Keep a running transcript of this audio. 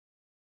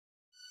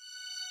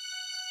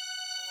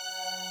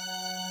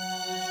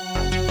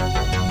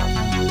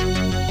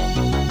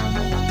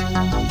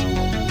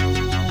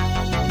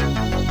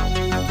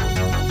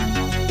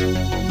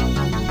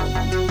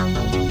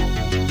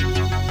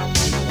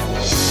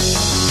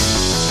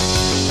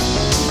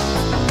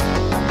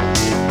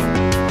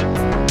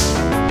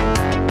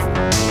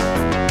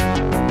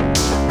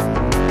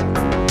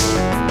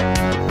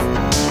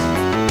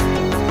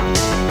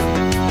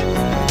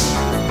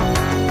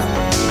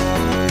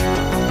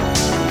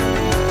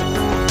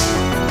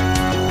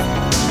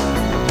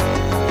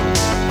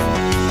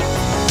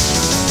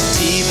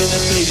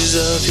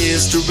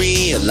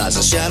history. Lies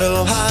a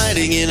shadow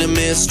hiding in a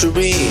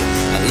mystery.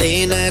 A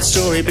late night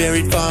story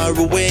buried far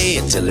away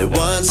until it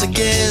once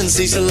again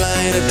sees the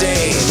light of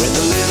day. When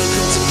the little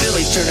crimson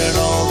village turn out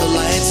all the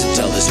lights and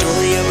tell the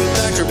story of a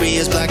factory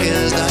as black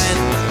as night.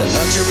 The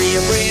luxury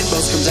of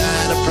rainbows comes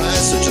at a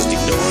price, so just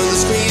ignore the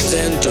screams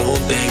and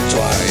don't think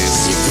twice.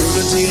 You've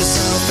proven to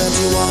yourself and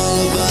to all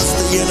of us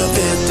that you're not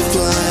fit to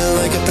fly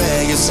like a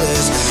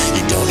Pegasus.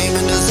 You don't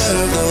even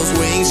deserve those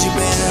wings you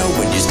bear.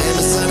 When you stand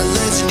beside a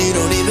legend, you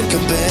don't even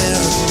compare.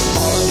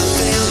 All of the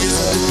failures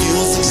of the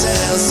fuel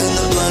success and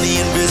the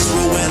bloody and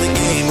visceral where the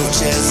game of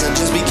chess. And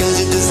just because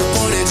you're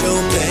disappointed,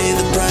 you'll pay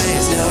the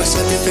price. Now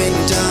accept your fate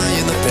and die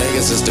in the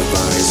Pegasus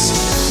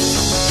device.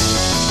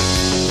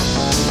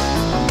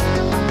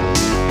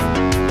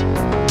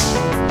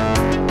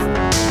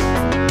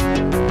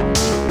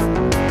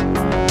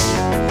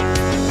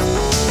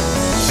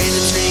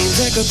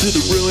 Echo through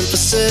the ruined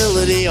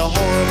facility. A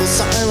horrible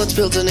silence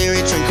built an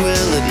eerie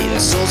tranquility. The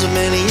souls of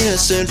many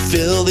innocent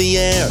fill the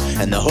air,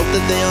 and the hope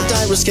that they all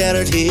die was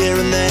scattered here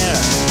and there.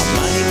 A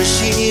mighty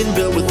machine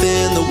built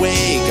within the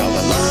wake of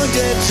a long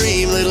dead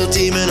dream, little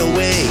demon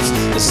awake.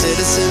 The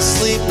citizens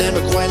sleep,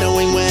 never quite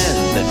knowing when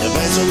the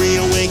device will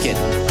reawaken,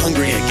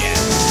 hungry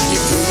again.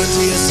 You've proven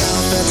to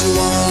yourself and to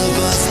all of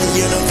us that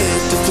you're not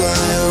fit to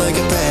fly like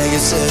a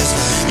Pegasus.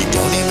 You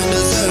don't even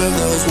deserve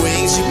those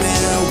wings you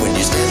bear. When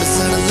you stand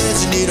beside a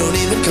legend, you don't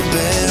even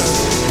compare.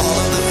 All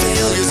of the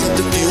failures of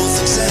the fuel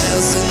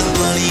success and the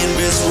bloody and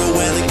visceral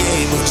where the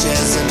game of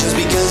chess. And just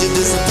because you're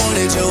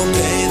disappointed, you'll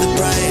pay the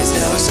price.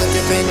 Now accept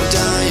your fate and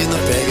die in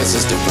the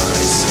Pegasus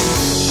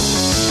device.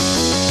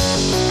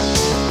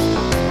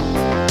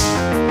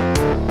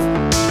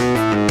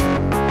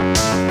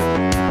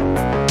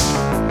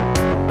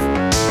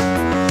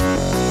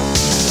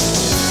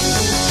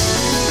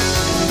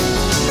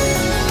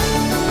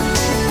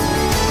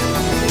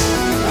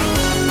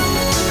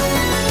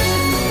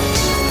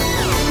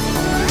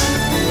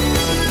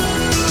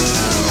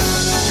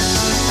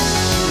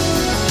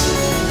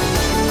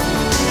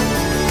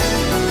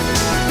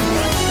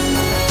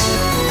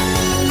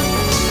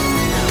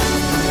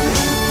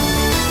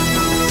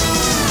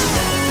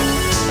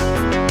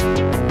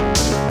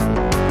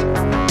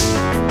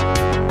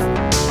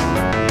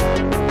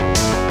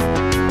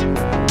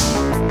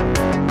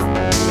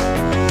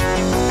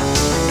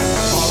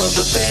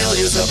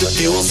 Of the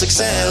fuel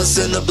success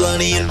and the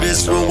bloody and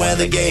visceral where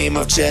the game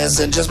of chess.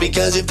 And just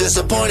because you've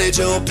disappointed,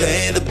 you'll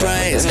pay the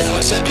price. Now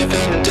accept your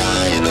fate and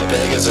die in the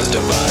Pegasus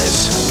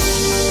device.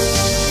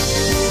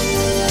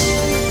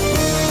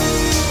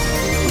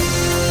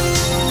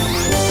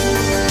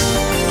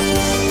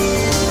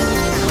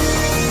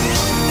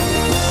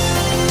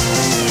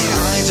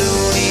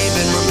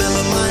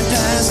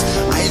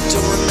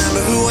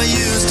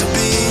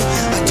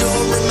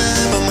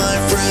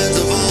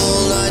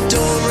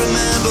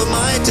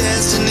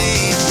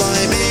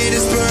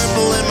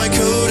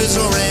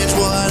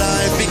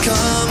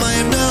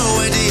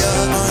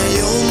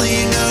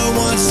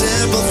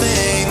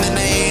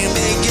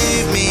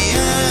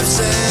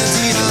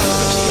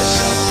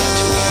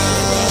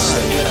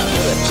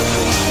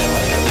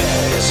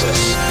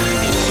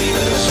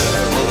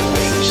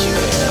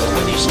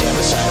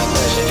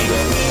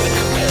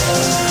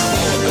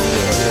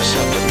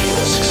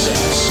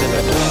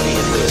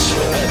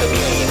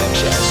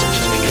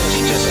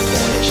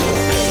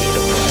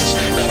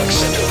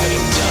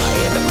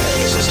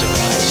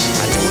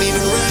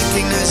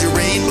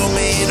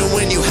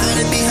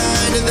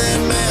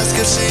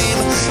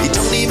 You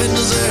don't even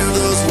deserve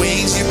those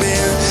wings you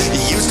bear.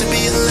 You used to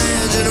be a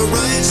legend, a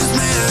righteous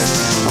man.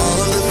 All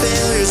of the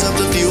failures of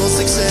the fuel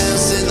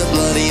success in the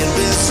bloody and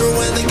visceral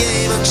when the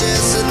game of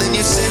chess. And then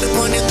you sit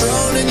upon your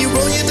throne and you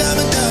roll your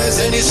diamond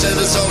dice, and you send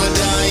us all to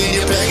die in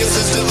your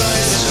Pegasus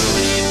device. So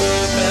we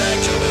move back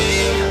to me,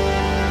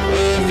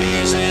 where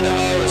fears and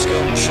horrors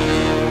come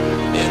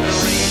true. In the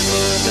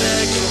rainbow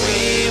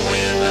factory,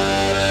 where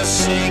not a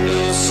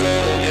single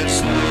soul gets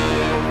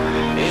through.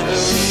 In the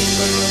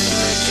rainbow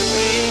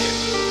factory,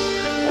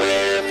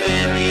 where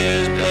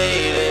failures pay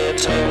their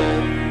toll.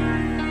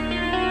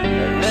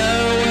 And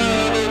now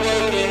I'm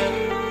awoken,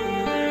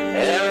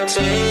 and I'm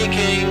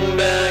taking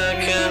back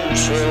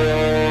control.